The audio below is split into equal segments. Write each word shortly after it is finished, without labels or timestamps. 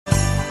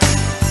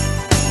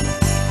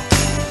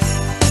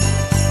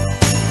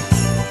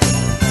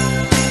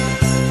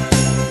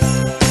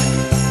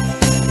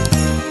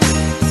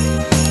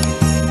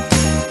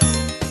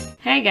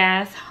Hey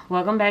guys,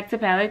 welcome back to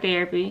Palette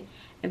Therapy.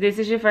 If this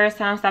is your first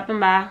time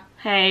stopping by,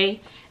 hey.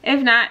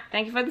 If not,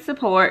 thank you for the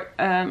support.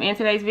 In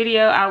today's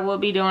video, I will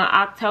be doing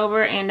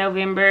October and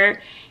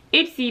November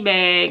IPSY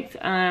bags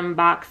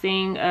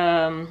unboxing.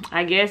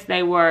 I guess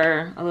they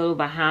were a little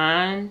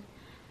behind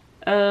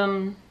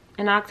in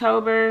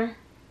October,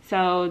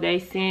 so they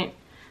sent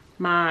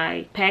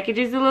my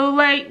packages a little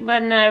late,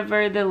 but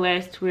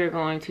nevertheless, we're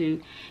going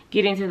to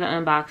get into the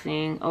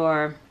unboxing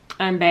or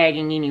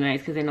unbagging anyways,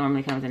 because it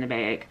normally comes in a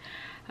bag.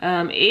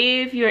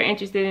 If you're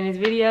interested in this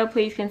video,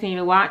 please continue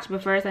to watch,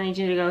 but first I need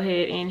you to go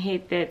ahead and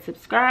hit that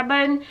subscribe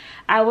button.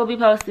 I will be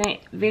posting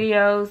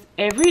videos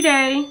every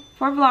day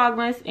for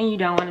Vlogmas and you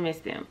don't want to miss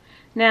them.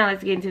 Now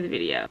let's get into the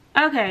video.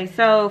 Okay,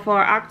 so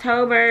for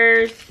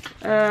October's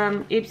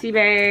IPSY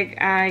bag,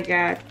 I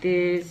got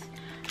this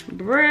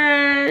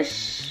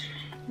brush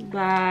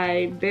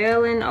by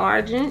Bell &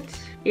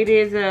 Argent. It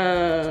is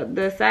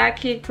the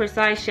Sidekick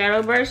Precise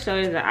Shadow Brush, so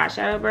it's an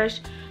eyeshadow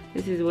brush.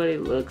 This is what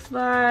it looks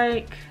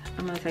like.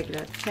 I'm gonna take it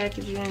out the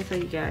packaging so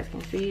you guys can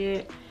see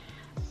it.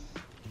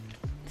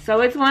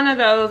 So it's one of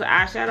those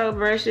eyeshadow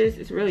brushes.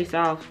 It's really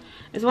soft.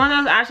 It's one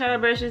of those eyeshadow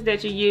brushes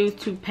that you use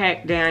to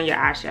pack down your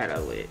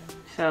eyeshadow with.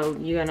 So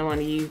you're gonna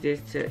want to use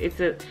this to, it's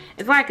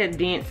like a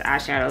dense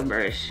eyeshadow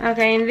brush.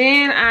 Okay, and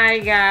then I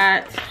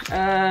got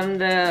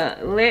the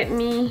Let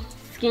Me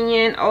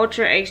Skin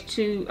Ultra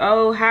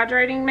H2O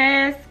hydrating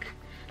mask.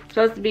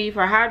 Supposed to be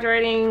for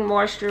hydrating,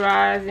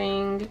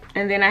 moisturizing,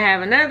 and then I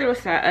have another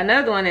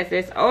one that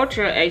says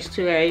Ultra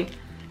H2O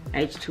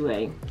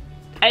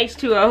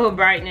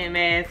brightening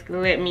mask.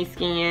 Let Me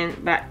Skin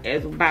by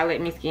Let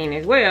Me Skin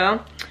as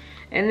well.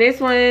 And this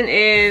one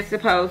is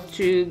supposed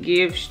to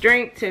give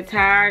strength to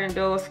tired and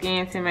dull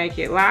skin to make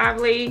it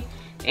lively,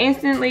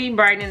 instantly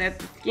brightening up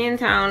the skin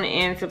tone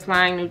and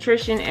supplying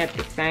nutrition at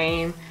the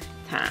same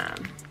time.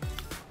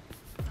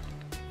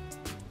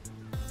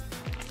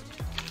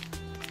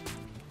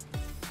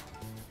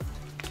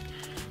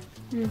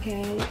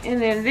 Okay,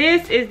 and then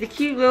this is the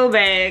cute little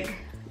bag.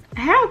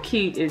 How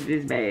cute is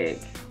this bag?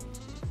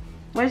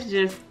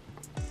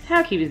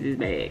 How cute is this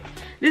bag?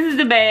 This is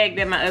the bag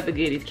that my other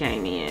goodies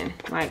came in.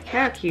 Like,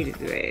 how cute is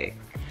the bag?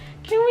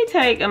 Can we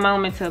take a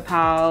moment to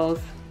pause?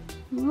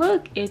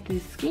 Look at the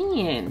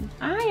skin.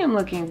 I am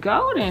looking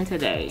golden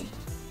today.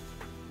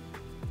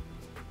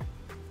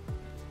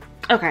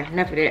 Okay,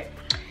 enough of that.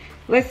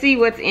 Let's see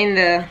what's in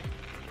the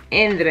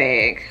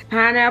bag.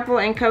 Pineapple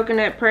and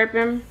Coconut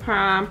Prepping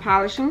Prime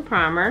Polishing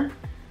Primer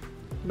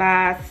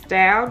by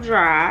Style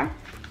Dry.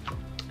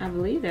 I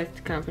believe that's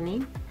the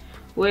company.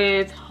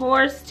 With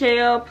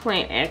horsetail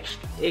plant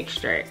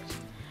extract.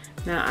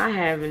 Now I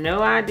have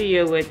no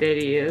idea what that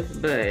is,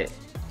 but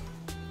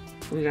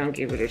we're gonna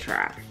give it a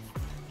try.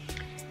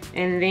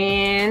 And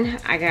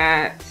then I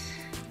got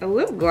a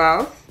lip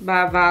gloss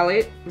by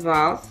Violet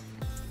Voss.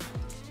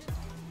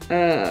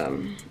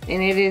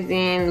 And it is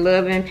in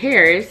Love in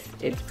Paris.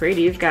 It's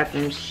pretty. It's got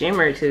some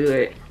shimmer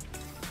to it.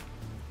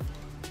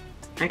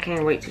 I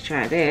can't wait to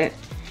try that.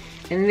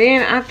 And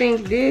then I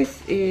think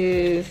this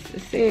is,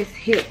 it says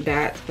Hip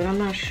Dots, but I'm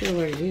not sure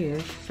what it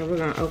is. So we're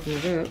gonna open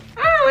it up.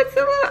 Oh, it's a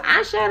little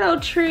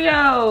eyeshadow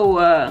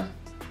trio.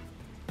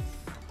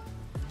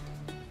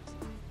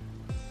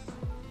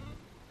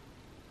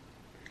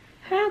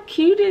 How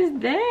cute is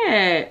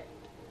that?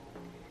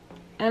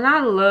 And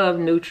I love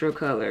neutral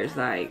colors.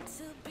 Like,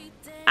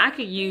 I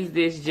could use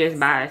this just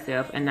by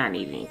itself and not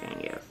need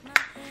anything else.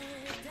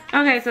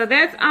 Okay, so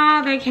that's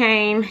all that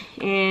came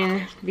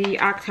in the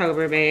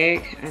October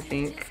bag, I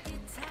think.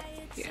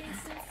 Yeah,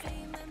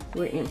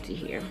 we're empty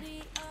here.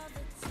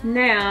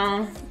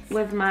 Now,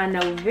 with my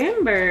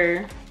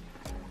November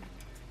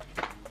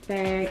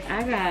bag,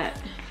 I got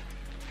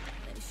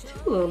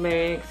 2 little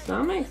bags, so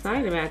I'm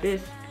excited about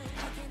this.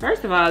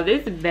 First of all,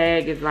 this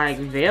bag is like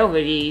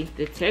velvety.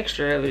 The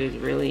texture of it is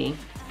really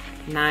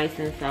nice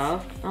and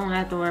soft. I don't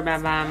have to worry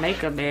about buying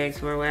makeup bags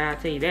for a while, I'll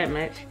tell you that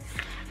much.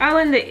 Oh,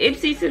 and the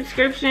IPSY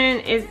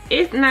subscription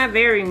it's not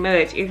very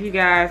much if you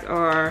guys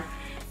are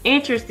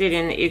interested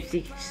in the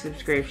IPSY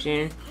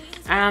subscription.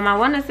 I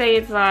want to say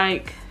it's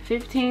like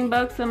 15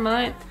 bucks a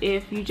month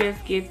if you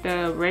just get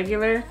the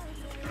regular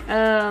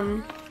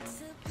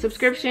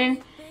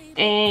subscription,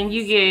 and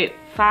you get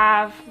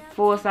 5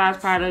 full-size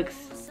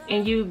products,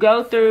 and you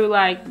go through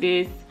like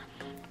this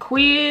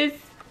quiz.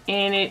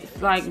 And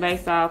it's like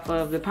based off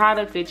of the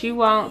products that you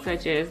want,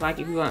 such as like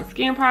if you want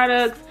skin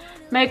products,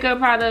 makeup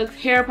products,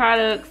 hair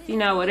products, you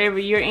know, whatever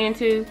you're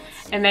into.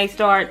 And they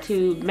start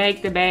to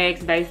make the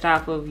bags based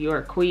off of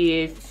your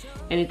quiz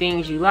and the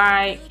things you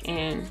like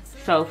and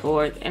so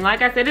forth. And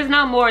like I said, it's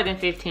no more than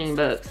 15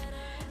 bucks.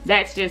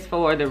 That's just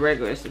for the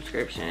regular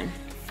subscription.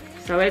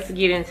 So let's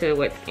get into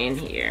what's in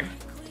here.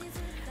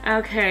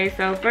 Okay,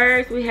 so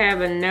first we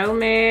have a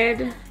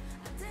Nomad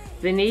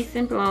Venice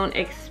Simplon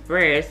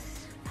Express.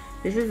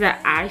 This is an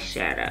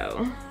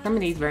eyeshadow. Some of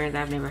these brands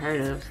I've never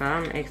heard of, so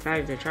I'm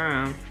excited to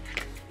try them.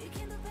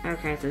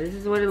 Okay, so this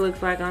is what it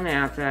looks like on the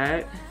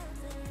outside.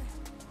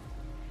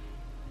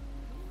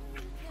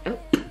 Oh.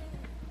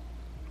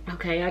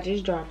 Okay, I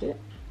just dropped it.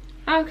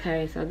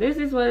 Okay, so this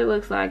is what it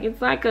looks like.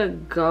 It's like a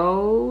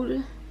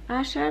gold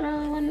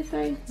eyeshadow, I want to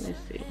say. Let's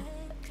see.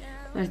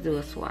 Let's do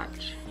a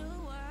swatch.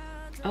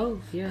 Oh,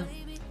 yeah.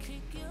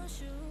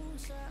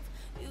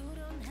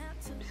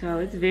 So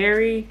it's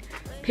very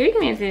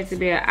pigmented to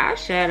be an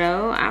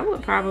eyeshadow. I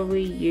would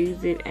probably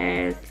use it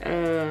as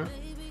a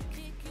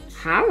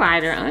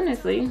highlighter,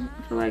 honestly.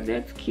 I feel like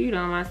that's cute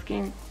on my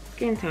skin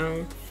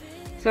tone.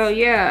 So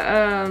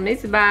yeah,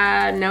 it's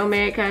by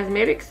Nomad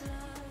Cosmetics.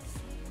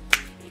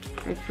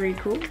 That's pretty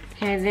cool.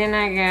 Okay, then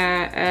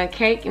I got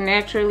Cake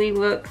Naturally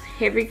Looks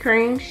Heavy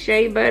Cream,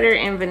 Shea Butter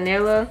and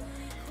Vanilla.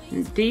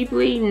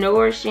 Deeply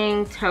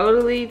nourishing,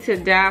 totally to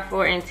die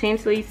for,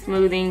 intensely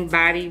smoothing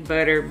body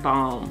butter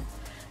balm.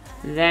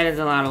 That is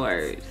a lot of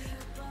words.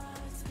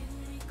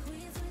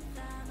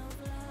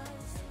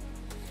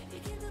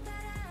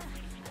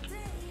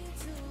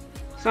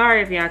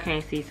 Sorry if y'all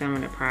can't see some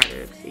of the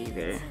products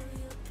either.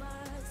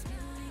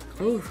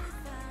 Ooh,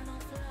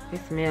 it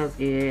smells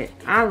good.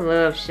 I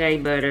love shea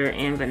butter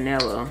and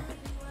vanilla.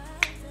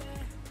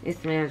 It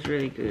smells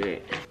really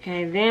good.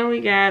 Okay, then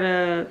we got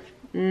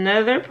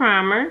another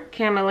primer,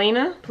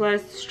 Camelina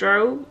Plus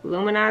Strobe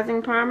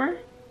Luminizing Primer.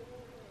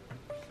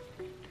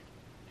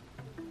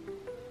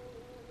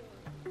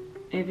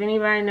 If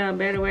anybody know a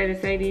better way to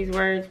say these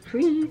words,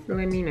 please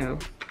let me know.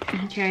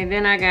 Okay,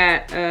 then I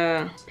got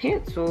a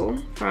pencil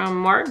from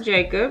Marc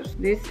Jacobs.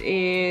 This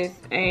is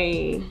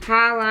a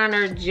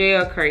highliner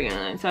gel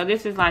crayon. So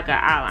this is like an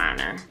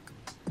eyeliner.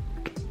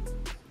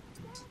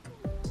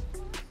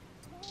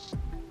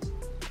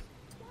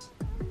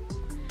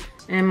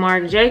 And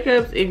Marc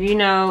Jacobs, if you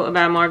know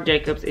about Marc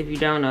Jacobs, if you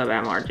don't know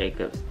about Marc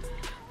Jacobs,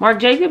 Marc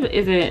Jacobs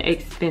is an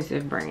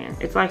expensive brand.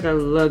 It's like a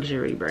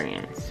luxury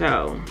brand.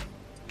 So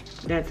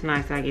that's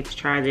nice. I get to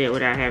try that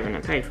without having to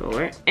pay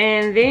for it.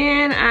 And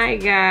then I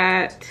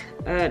got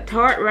a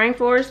Tarte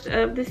Rainforest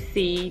of the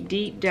Sea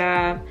Deep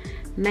Dive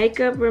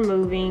Makeup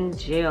Removing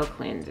Gel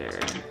Cleanser.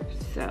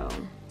 So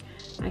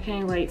I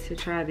can't wait to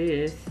try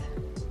this.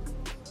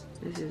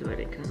 This is what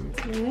it comes.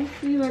 And let's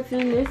see what's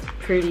in this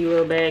pretty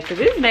little bag. Cause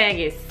this bag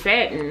is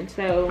satin.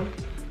 So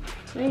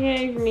they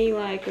gave me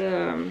like,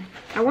 I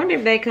wonder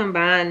if they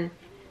combine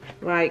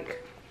like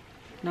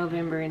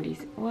November and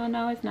December. Well,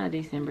 no, it's not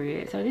December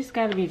yet. So this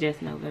gotta be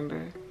just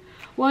November.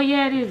 Well,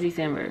 yeah, it is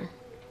December.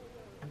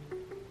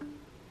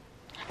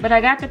 But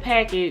I got the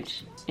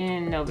package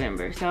in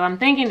November. So I'm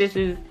thinking this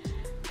is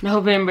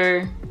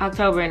November,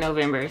 October and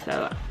November.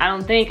 So I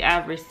don't think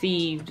I've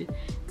received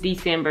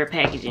December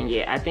packaging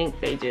yet. I think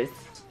they just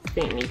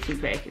sent me 2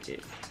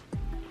 packages.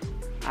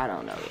 I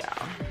don't know,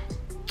 y'all.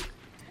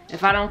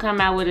 If I don't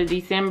come out with a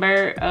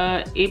December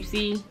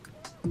IPSY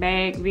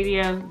bag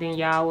video, then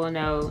y'all will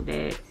know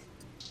that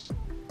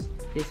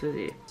this was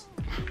it.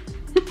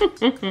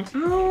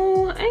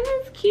 Oh, and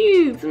it's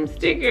cute. Some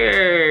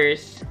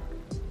stickers.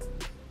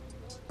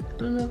 I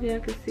don't know if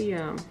y'all can see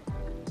them.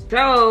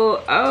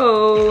 So,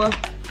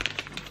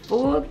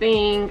 full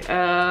thing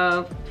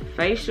of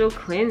facial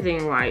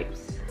cleansing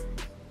wipes.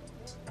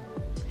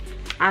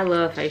 I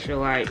love facial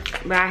wipes,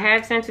 but I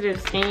have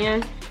sensitive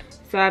skin,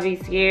 so I'd be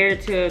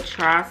scared to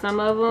try some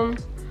of them.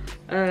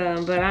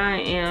 But I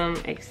am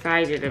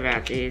excited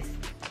about this.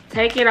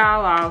 Take it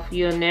all off,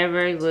 you'll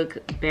never look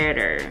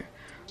better.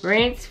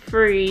 Rinse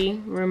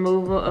free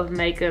removal of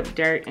makeup,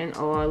 dirt, and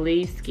oil.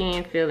 Leaves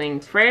skin feeling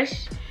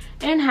fresh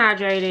and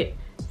hydrated.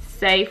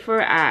 Safe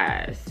for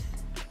eyes.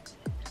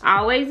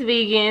 Always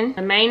vegan.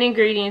 The main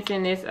ingredients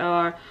in this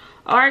are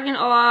argan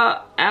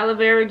oil, aloe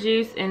vera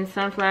juice, and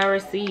sunflower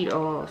seed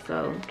oil.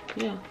 So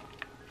yeah,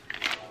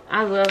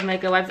 I love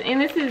makeup wipes.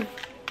 And this is,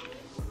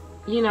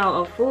 you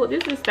know,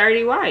 this is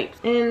 30 wipes.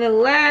 And the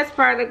last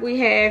product we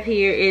have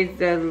here is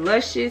the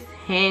Luscious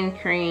Hand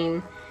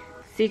Cream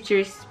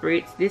Citrus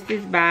Spritz. This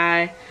is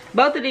by,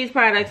 both of these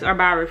products are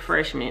by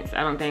Refreshments.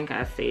 I don't think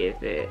I said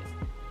that.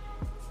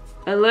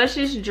 A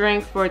luscious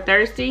drink for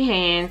thirsty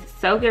hands.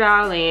 Soak it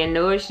all in.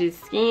 Nourishes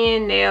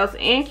skin, nails,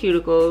 and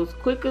cuticles.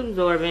 Quick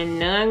absorbing,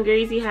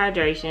 non-greasy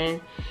hydration.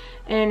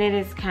 And it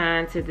is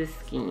kind to the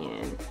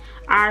skin.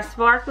 Our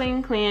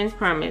sparkling cleanse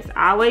promise.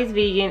 Always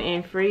vegan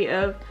and free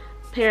of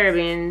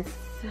parabens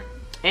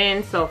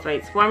and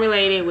sulfates.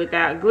 Formulated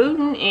without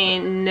gluten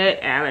and nut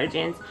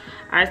allergens.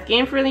 Our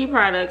skin-friendly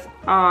products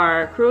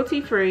are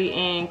cruelty-free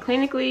and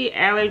clinically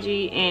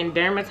allergy and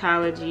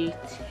dermatology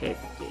tested.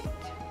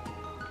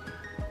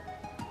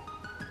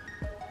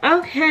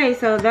 Okay,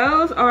 so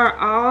those are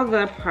all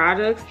the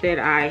products that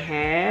I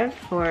have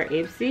for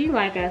IPSY.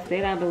 Like I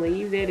said, I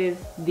believe that is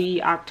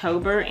the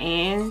October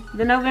and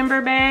the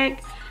November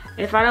bag.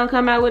 If I don't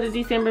come out with a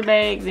December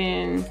bag,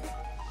 then,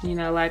 you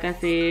know, like I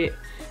said,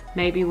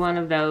 maybe one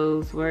of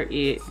those were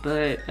it.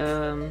 But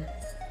I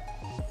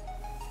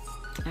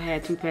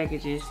had 2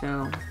 packages,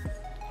 so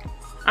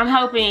I'm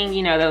hoping,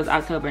 you know, those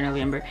October and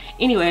November.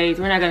 Anyways,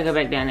 we're not gonna go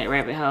back down that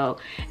rabbit hole.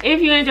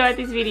 If you enjoyed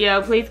this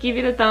video, please give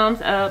it a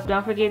thumbs up.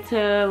 Don't forget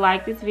to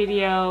like this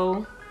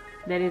video.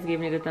 That is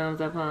giving it a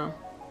thumbs up, huh?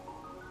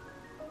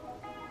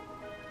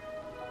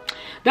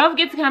 Don't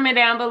forget to comment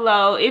down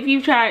below if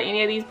you've tried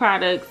any of these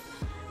products.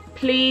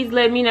 please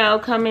let me know,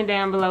 comment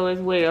down below as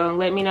well.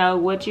 Let me know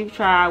what you've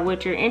tried,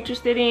 what you're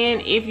interested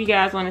in. If you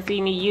guys want to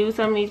see me use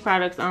some of these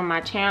products on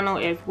my channel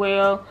as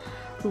well,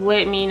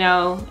 let me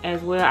know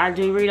as well. I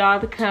do read all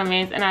the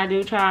comments and I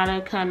do try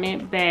to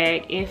comment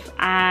back. If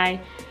I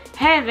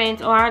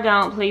haven't or I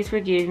don't, please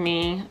forgive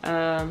me.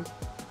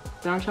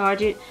 Don't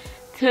charge it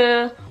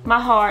to my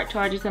heart,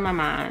 charge it to my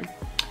mind.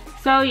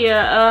 So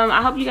yeah,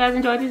 I hope you guys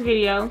enjoyed this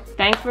video.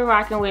 Thanks for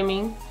rocking with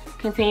me.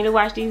 Continue to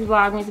watch these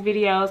Vlogmas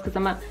videos because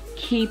I'm gonna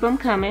keep them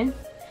coming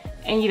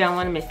and you don't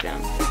want to miss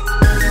them.